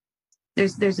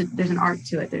this, there's an art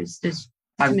to it. It's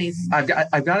amazing.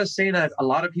 I've got to say that a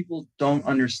lot of people don't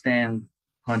understand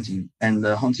hunting and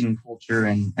the hunting culture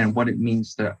and what it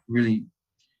means to really,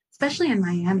 especially in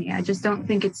Miami. I just don't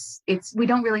think it's we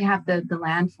don't really have the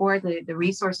land for it, the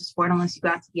resources for it, unless you go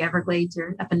out to the Everglades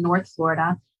or up in North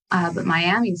Florida. But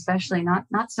Miami, especially, not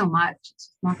so much.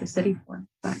 It's not the city for it.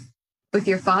 But with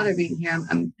your father being here,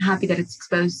 I'm happy that it's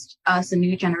exposed us, a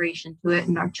new generation, to it,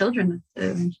 and our children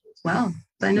as well.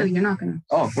 But I know you're not going to.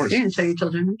 Oh, of course. You're going to show your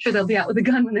children. I'm sure they'll be out with a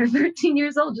gun when they're 13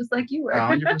 years old, just like you were.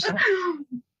 100%.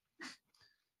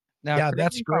 Now, yeah,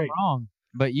 that's great. I'm wrong,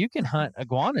 but you can hunt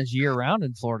iguanas year round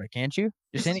in Florida, can't you?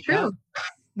 This is true.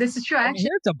 This is true. I actually,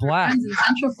 it's a blast. Friends in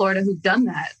Central Florida who've done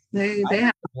that. They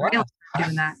have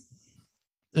doing that.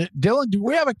 Dylan, do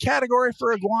we have a category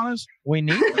for iguanas? We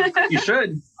need. You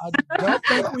should. I don't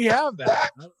think we have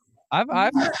that. I've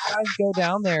heard guys go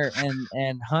down there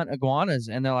and hunt iguanas,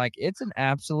 and they're like, it's an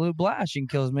absolute blast. You can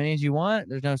kill as many as you want.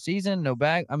 There's no season, no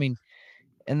bag. I mean,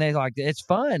 and they like, it's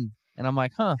fun. And I'm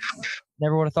like,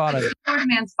 never would have thought of it. Florida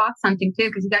man's fox hunting too,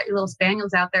 because you got your little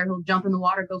spaniels out there who'll jump in the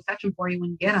water, go fetch them for you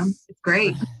when you get them. It's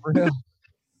great. I've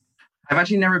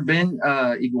actually never been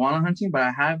iguana hunting, but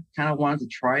I have kind of wanted to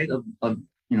try it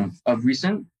of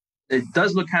recent. It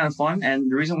does look kind of fun,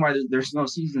 and the reason why there's no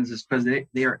seasons is because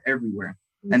they are everywhere,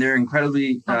 and they're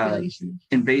incredibly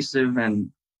invasive,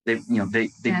 and they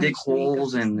dig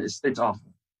holes, and it's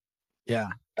awful. Yeah.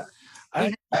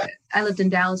 I lived in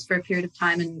Dallas for a period of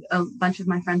time, and a bunch of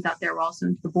my friends out there were also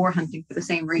into the boar hunting for the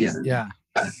same reason. Yeah.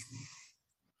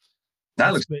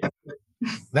 That looks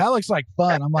like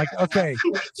fun. I'm like, okay,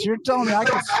 so you're telling me I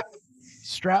can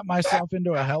strap myself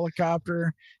into a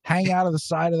helicopter, hang out of the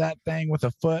side of that thing with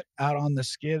a foot out on the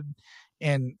skid,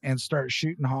 and start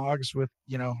shooting hogs with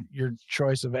your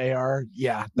choice of AR?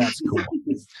 Yeah, that's cool.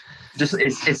 Just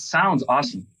it sounds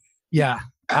awesome. Yeah.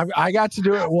 I got to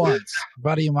do it once. A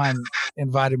buddy of mine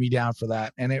invited me down for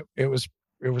that, and it was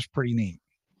pretty neat.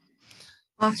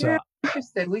 Well, if you're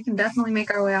interested, we can definitely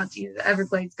make our way out to the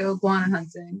Everglades, go iguana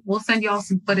hunting. We'll send you all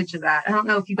some footage of that. I don't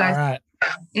know if you guys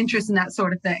have interest in that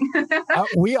sort of thing.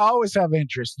 We always have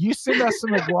interest. You send us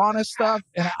some iguana stuff,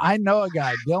 and I know a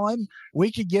guy, Dylan.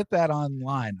 We could get that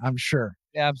online, I'm sure.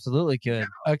 Yeah, absolutely could.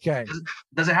 Okay.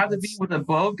 Does it have to be with a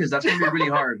bow? Because that's going to be really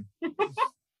hard.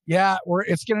 Yeah,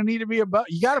 it's going to need to be a bow.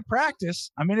 You got to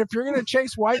practice. I mean, if you're going to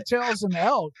chase whitetails and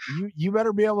elk, you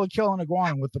better be able to kill an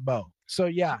iguana with the bow. So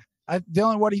yeah,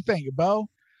 Dylan, what do you think? A bow?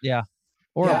 Yeah.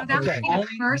 That's the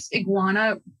first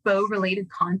iguana bow related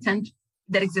content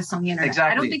that exists on the internet.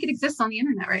 Exactly. I don't think it exists on the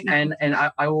internet right now. And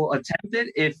I will attempt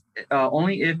it if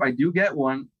only if I do get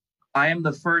one. I am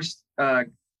the first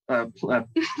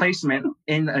placement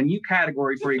in a new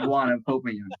category for iguana Pope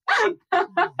and Young.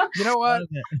 You know what?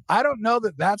 I don't know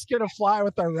that that's going to fly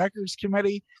with our records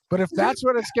committee, but if that's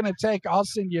what it's going to take, I'll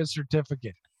send you a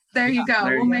certificate. There you go.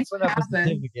 We'll make it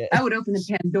happen. I would open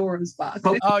the Pandora's box.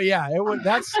 Oh yeah, it would.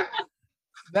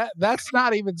 that's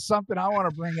not even something I want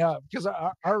to bring up, because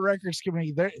our records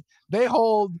committee, they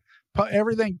hold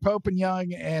everything Pope and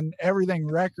Young and everything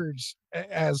records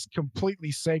as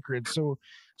completely sacred. So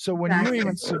when you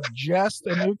even suggest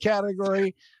a new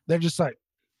category, they're just like,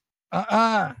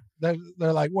 they're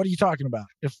like, what are you talking about?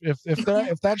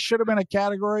 If that should have been a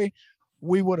category,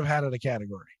 we would have had it a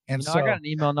category. And so I got an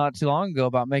email not too long ago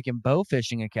about making bow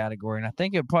fishing a category, and I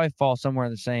think it probably falls somewhere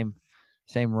in the same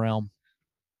realm.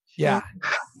 Yeah,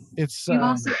 it's you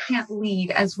also can't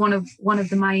lead as one of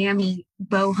the Miami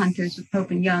bow hunters with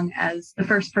Pope and Young as the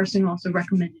first person who also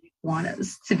recommended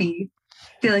iguanas to be.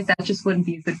 I feel like that just wouldn't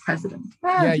be a good president.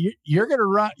 Yeah, you're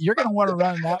gonna want to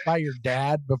run that by your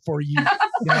dad before you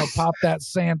pop that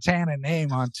Santana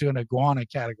name onto an iguana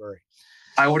category.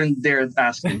 I wouldn't dare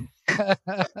ask him.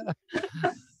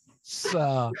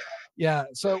 So yeah,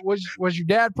 so was your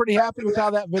dad pretty happy with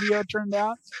how that video turned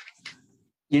out?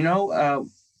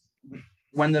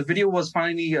 When the video was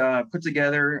finally put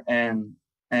together and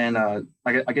I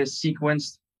guess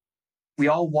sequenced, we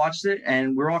all watched it and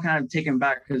we were all kind of taken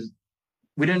back because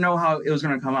we didn't know how it was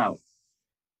going to come out.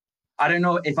 I didn't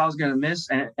know if I was going to miss,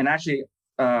 and actually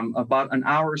about an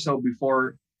hour or so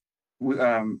before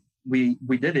we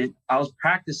did it, I was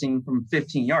practicing from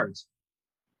 15 yards.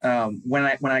 When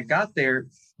I got there,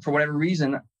 for whatever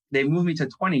reason, they moved me to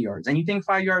 20 yards, and you think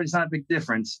 5 yards is not a big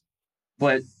difference,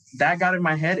 but that got in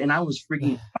my head, and I was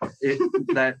freaking out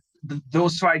that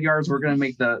those 5 yards were going to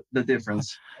make the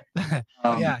difference. Yeah.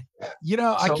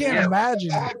 I can't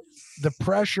imagine the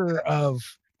pressure of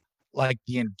like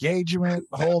the engagement,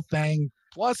 the whole thing.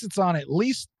 Plus it's on at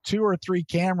least 2 or 3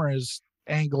 cameras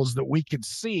angles that we could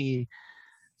see.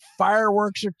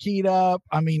 Fireworks are keyed up.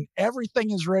 I mean,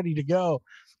 everything is ready to go.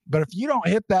 But if you don't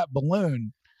hit that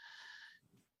balloon,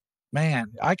 man,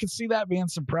 I could see that being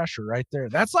some pressure right there.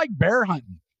 That's like bear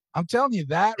hunting. I'm telling you,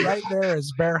 that right there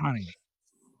is bear hunting.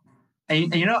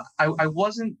 And I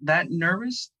wasn't that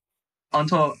nervous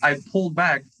until I pulled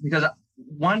back, because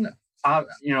I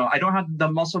don't have the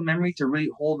muscle memory to really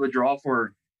hold the draw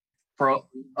for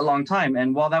a long time.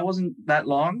 And while that wasn't that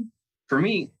long, for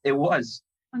me, it was.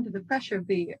 Under the pressure of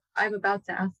I'm about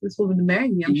to ask this woman to marry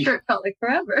me, I'm sure it felt like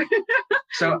forever.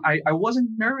 So I wasn't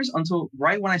nervous until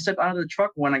right when I stepped out of the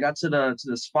truck, when I got to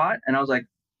the spot, and I was like,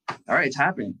 all right, it's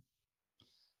happening.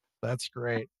 That's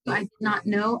great. I did not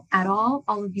know at all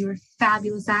of you are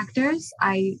fabulous actors.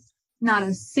 Not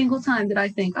a single time did I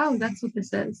think, oh, that's what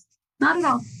this is. Not at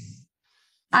all.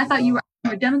 I thought you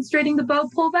were demonstrating the bow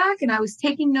pullback, and I was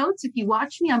taking notes. If you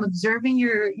watch me, I'm observing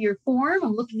your form.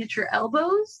 I'm looking at your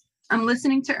elbows. I'm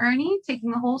listening to Ernie, taking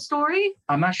the whole story.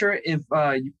 I'm not sure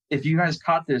if you guys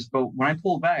caught this, but when I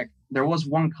pulled back, there was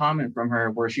one comment from her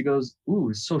where she goes,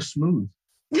 "Ooh, it's so smooth."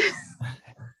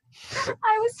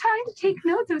 I was trying to take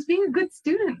notes. I was being a good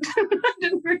student. I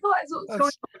didn't realize what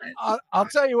was going on. I'll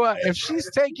tell you what, if she's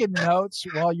taking notes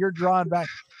while you're drawing back,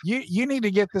 you need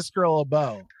to get this girl a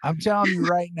bow. I'm telling you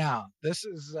right now. This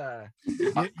is I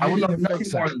would love nothing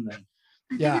more than that.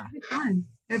 Yeah.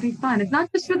 It'd be fun. It's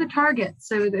not just for the target,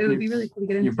 so it would be really cool to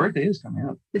get into. Your birthday is coming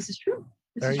up. This is true.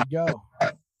 There you go.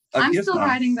 I'm still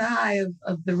riding the high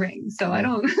of the ring, so I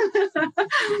don't.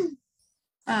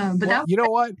 But you know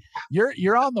what?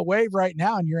 You're on the wave right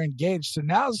now, and you're engaged. So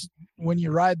now's when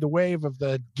you ride the wave of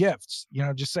the gifts.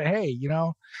 Just say, hey,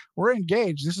 we're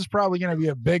engaged. This is probably going to be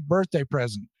a big birthday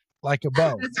present, like a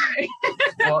bow. That's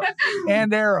right.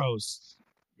 And arrows.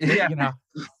 Yeah.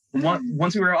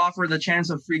 Once we were offered the chance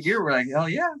of free gear, we're like, hell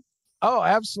yeah. Oh,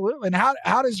 absolutely. And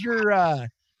how does your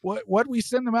what we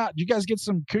send them out? Did you guys get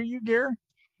some KUIU gear?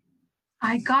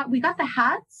 We got the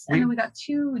hats, and then we got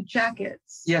 2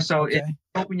 jackets. Yeah, so it's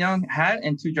Pope and Young hat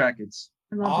and 2 jackets.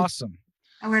 Awesome.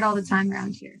 I wear it all the time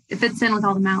around here. It fits in with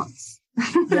all the mounts.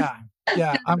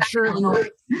 Yeah, I'm sure.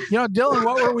 Dylan,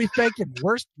 what were we thinking?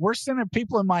 We're sending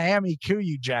people in Miami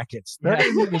KUIU jackets. They're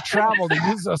going to need to travel to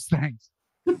use those things.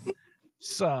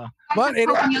 So, but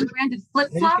Young branded flip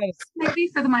flops maybe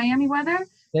for the Miami weather.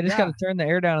 They just got to turn the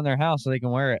air down in their house so they can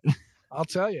wear it. I'll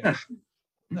tell you.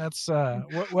 That's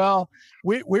well,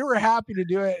 we were happy to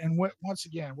do it, and once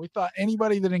again, we thought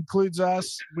anybody that includes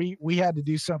us, we had to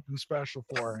do something special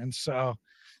for. And so,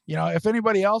 if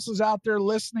anybody else is out there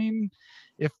listening,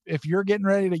 if you're getting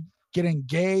ready to get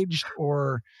engaged,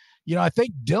 or I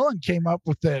think Dylan came up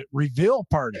with the reveal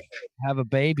party. Have a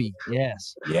baby,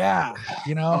 yes. Yeah,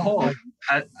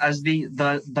 as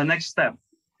the next step.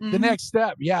 The next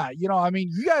step, yeah. You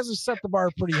guys have set the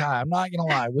bar pretty high. I'm not gonna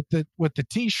lie. With the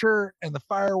T-shirt and the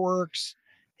fireworks,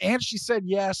 and she said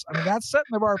yes. I mean, that's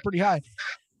setting the bar pretty high.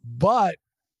 But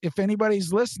if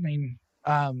anybody's listening,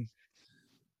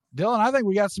 Dylan, I think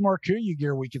we got some more Kuya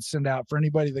gear we could send out for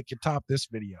anybody that could top this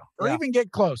video or even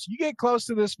get close. You get close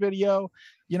to this video,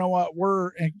 you know what?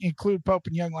 Include Pope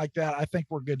and Young like that. I think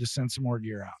we're good to send some more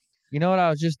gear out. You know what I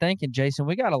was just thinking, Jason?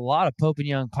 We got a lot of Pope and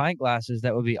Young pint glasses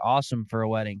that would be awesome for a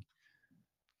wedding.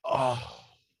 Oh,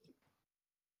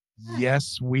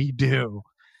 yes, we do.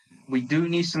 We do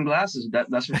need some glasses.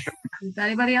 That's for sure. If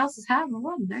anybody else is having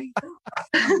one, there you go.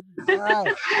 All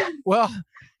right. Well,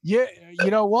 yeah,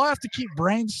 we'll have to keep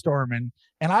brainstorming.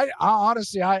 And I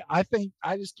honestly, I think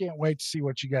I just can't wait to see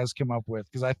what you guys come up with,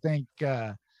 because I think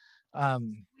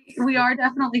we are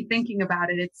definitely thinking about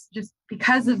it. It's just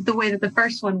because of the way that the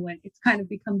first one went, it's kind of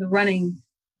become the running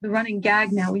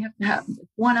gag now. We have to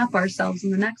one up ourselves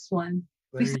in the next one.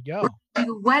 There you go.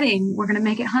 The wedding, we're going to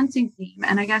make it hunting theme,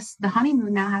 and I guess the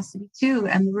honeymoon now has to be too,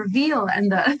 and the reveal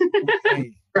and the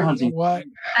Hey, hunting. What?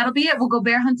 That'll be it. We'll go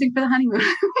bear hunting for the honeymoon.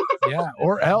 Yeah,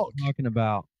 or elk. Talking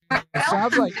about. It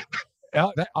sounds like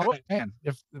elk. Man,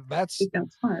 if that's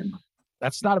fun.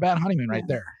 That's not a bad honeymoon right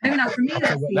there. Maybe not for me this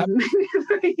season, maybe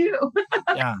for you.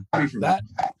 Yeah,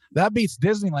 that beats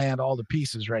Disneyland all to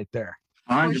pieces right there.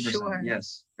 100%. Sure.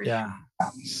 Yes. Yeah.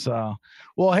 So,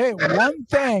 well, hey, one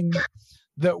thing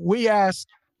that we ask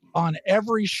on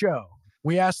every show,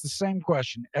 we ask the same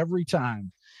question every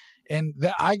time, and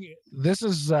I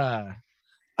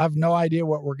have no idea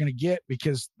what we're going to get,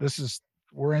 because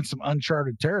we're in some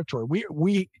uncharted territory.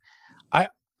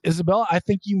 Isabella, I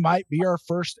think you might be our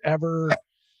first ever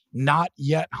not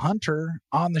yet hunter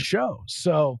on the show.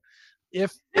 So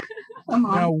if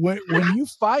when you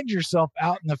find yourself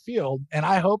out in the field, and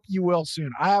I hope you will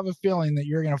soon, I have a feeling that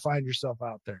you're going to find yourself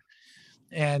out there.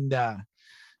 And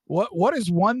what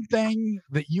is one thing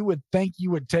that you would think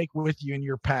you would take with you in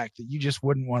your pack that you just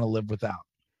wouldn't want to live without?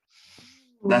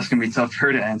 That's going to be tough for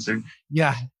her to answer.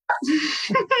 Yeah.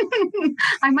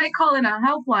 I might call in a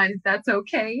helpline if that's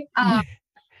okay.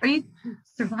 Are you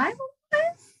survival?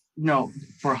 No,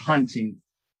 for hunting.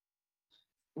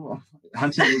 Well,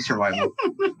 hunting is survival.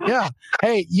 Yeah.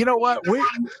 Hey, you know what? We'd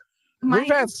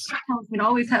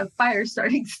always have fire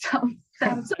starting stuff.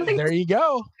 There you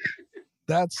go.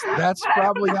 That's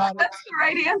probably not that's the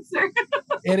right answer.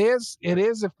 It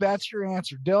is if that's your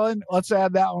answer. Dylan, let's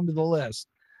add that one to the list.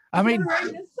 I mean,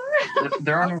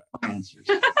 there are no answers.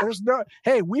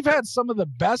 Hey, we've had some of the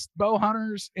best bow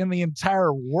hunters in the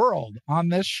entire world on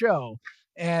this show,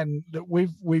 and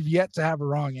we've yet to have a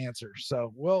wrong answer.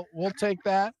 So we'll take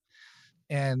that.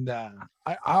 And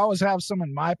I always have some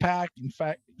in my pack. In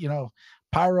fact,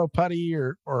 pyro putty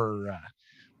or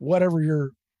whatever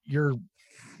your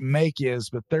make is,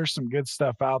 but there's some good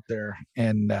stuff out there.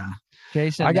 And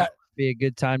Jason, that would be a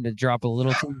good time to drop a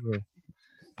little teaser.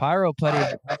 Pyro Putty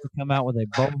has to come out with a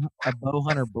bow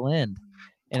hunter blend,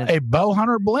 and a bow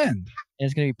hunter blend. And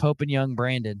it's going to be Pope and Young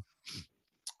branded.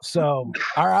 So,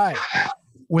 all right.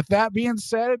 With that being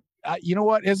said, you know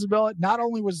what, Isabella? Not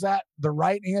only was that the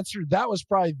right answer, that was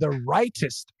probably the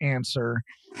rightest answer,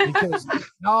 because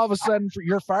now all of a sudden, for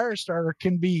your fire starter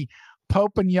can be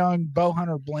Pope and Young bow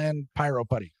hunter blend Pyro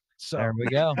Putty. So there we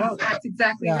go. Oh, that's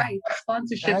exactly right.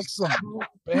 Sponsorship. Excellent.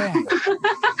 Bam.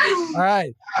 All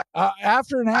right.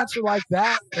 After an answer like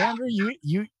that, Andrew,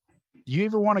 you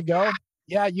even want to go?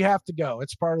 Yeah, you have to go.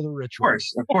 It's part of the ritual.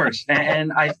 Of course.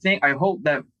 And I hope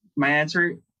that my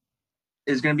answer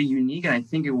is going to be unique, and I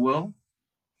think it will.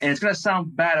 And it's going to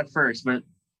sound bad at first, but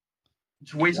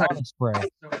just wait till Iguana spray.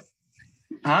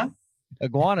 Huh?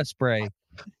 Iguana spray.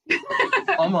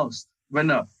 Almost. But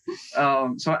no.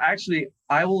 So actually,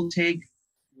 I will take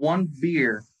one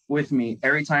beer with me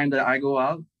every time that I go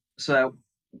out, so that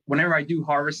whenever I do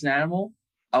harvest an animal,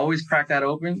 I always crack that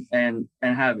open and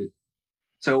have it.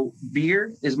 So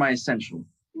beer is my essential.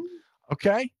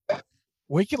 Okay.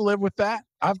 We can live with that.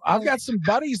 I've got some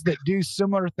buddies that do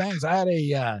similar things. I had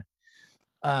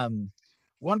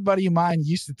one buddy of mine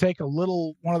used to take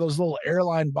one of those little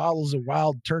airline bottles of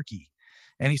wild turkey.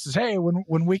 And he says, hey,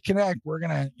 when we connect, we're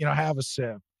going to, have a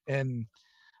sip. And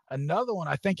another one,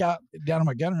 I think out down in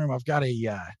my gun room, I've got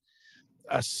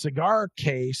a cigar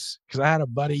case, because I had a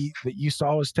buddy that used to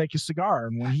always take a cigar.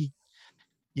 And when he,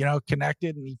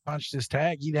 connected and he punched his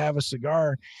tag, he'd have a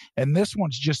cigar. And this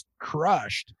one's just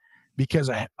crushed because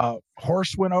a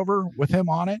horse went over with him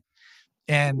on it.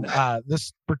 And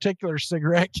this particular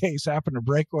cigarette case happened to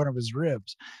break one of his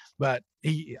ribs. But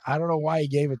I don't know why he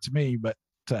gave it to me, but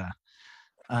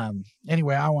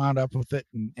anyway, I wound up with it,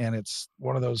 and it's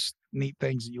one of those neat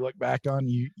things that you look back on.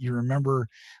 You remember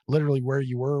literally where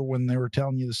you were when they were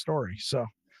telling you the story. So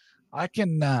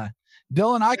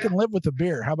Dylan, I can live with a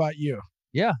beer. How about you?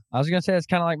 Yeah, I was going to say it's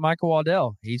kind of like Michael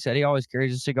Waddell. He said he always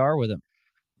carries a cigar with him.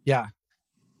 Yeah.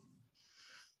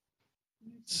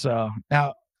 So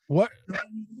now, what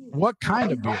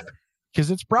kind of beer? Because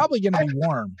it's probably going to be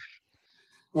warm.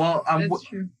 Well, I'm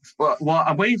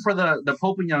waiting for the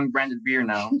Pope and Young branded beer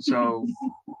now. So,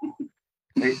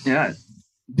 yeah,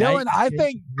 Dylan, I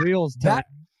think reels that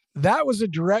was a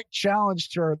direct challenge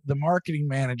to the marketing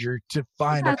manager to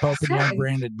find a Pope and Young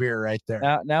branded beer right there.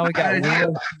 Now we got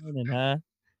wheels turning, huh?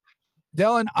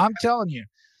 Dylan, I'm telling you,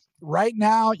 right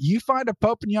now, you find a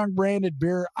Pope and Young branded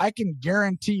beer, I can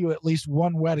guarantee you at least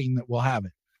one wedding that will have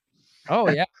it. Oh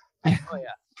yeah,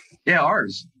 yeah,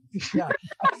 ours. Yeah,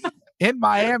 in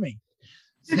Miami.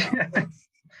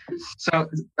 So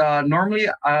normally,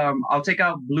 I'll take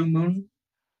out Blue Moon.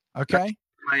 Okay.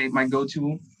 My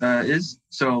go-to is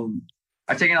so.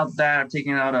 I've taken out that. I've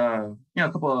taken out a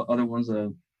couple of other ones,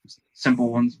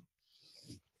 simple ones.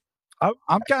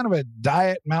 I'm kind of a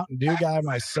diet Mountain Dew guy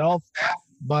myself,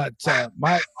 but I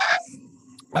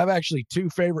have actually two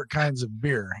favorite kinds of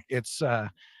beer. It's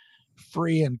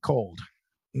free and cold,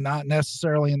 not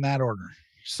necessarily in that order.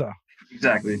 So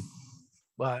exactly.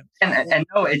 But and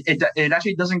no, it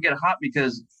actually doesn't get hot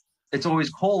because it's always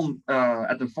cold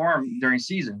at the farm during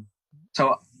season.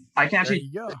 So I can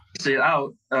actually sit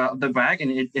out the bag,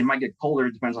 and it might get colder.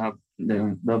 It depends on how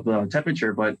the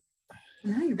temperature, but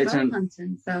you're bow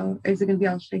hunting. So is it going to be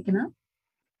all shaken up?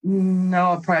 No,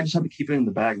 I'll probably just have to keep it in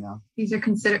the bag now. These are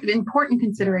important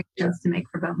considerations to make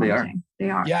for bow hunting. They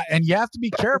are. Yeah, and you have to be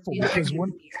careful because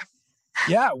when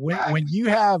you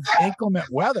have inclement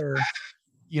weather,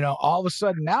 all of a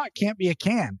sudden now it can't be a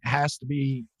can. It has to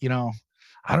be, I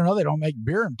don't know. They don't make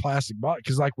beer in plastic bottles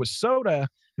because, like with soda,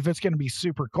 if it's going to be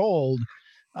super cold,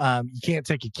 you can't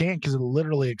take a can because it'll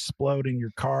literally explode in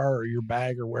your car or your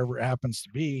bag or wherever it happens to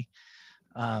be.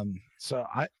 So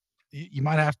you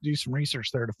might have to do some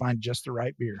research there to find just the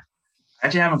right beer. I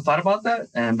actually haven't thought about that,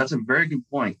 and that's a very good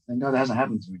point. Thank God that hasn't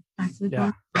happened to me.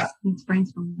 Yeah. Let's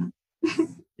brainstorm that.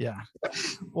 Yeah.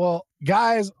 Well,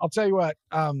 guys, I'll tell you what,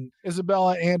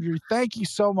 Isabella, Andrew, thank you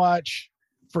so much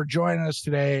for joining us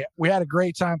today. We had a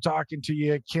great time talking to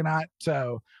you. Cannot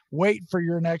wait for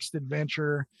your next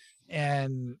adventure.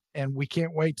 And we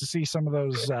can't wait to see some of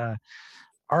those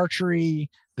archery,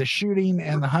 the shooting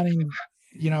and the hunting,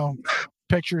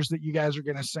 pictures that you guys are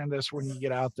going to send us when you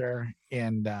get out there.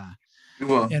 And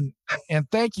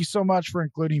thank you so much for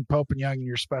including Pope and Young in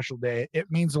your special day. It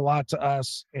means a lot to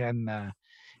us, and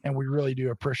we really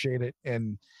do appreciate it.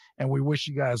 And we wish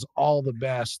you guys all the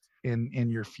best in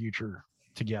your future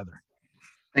together.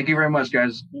 Thank you very much,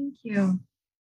 guys. Thank you.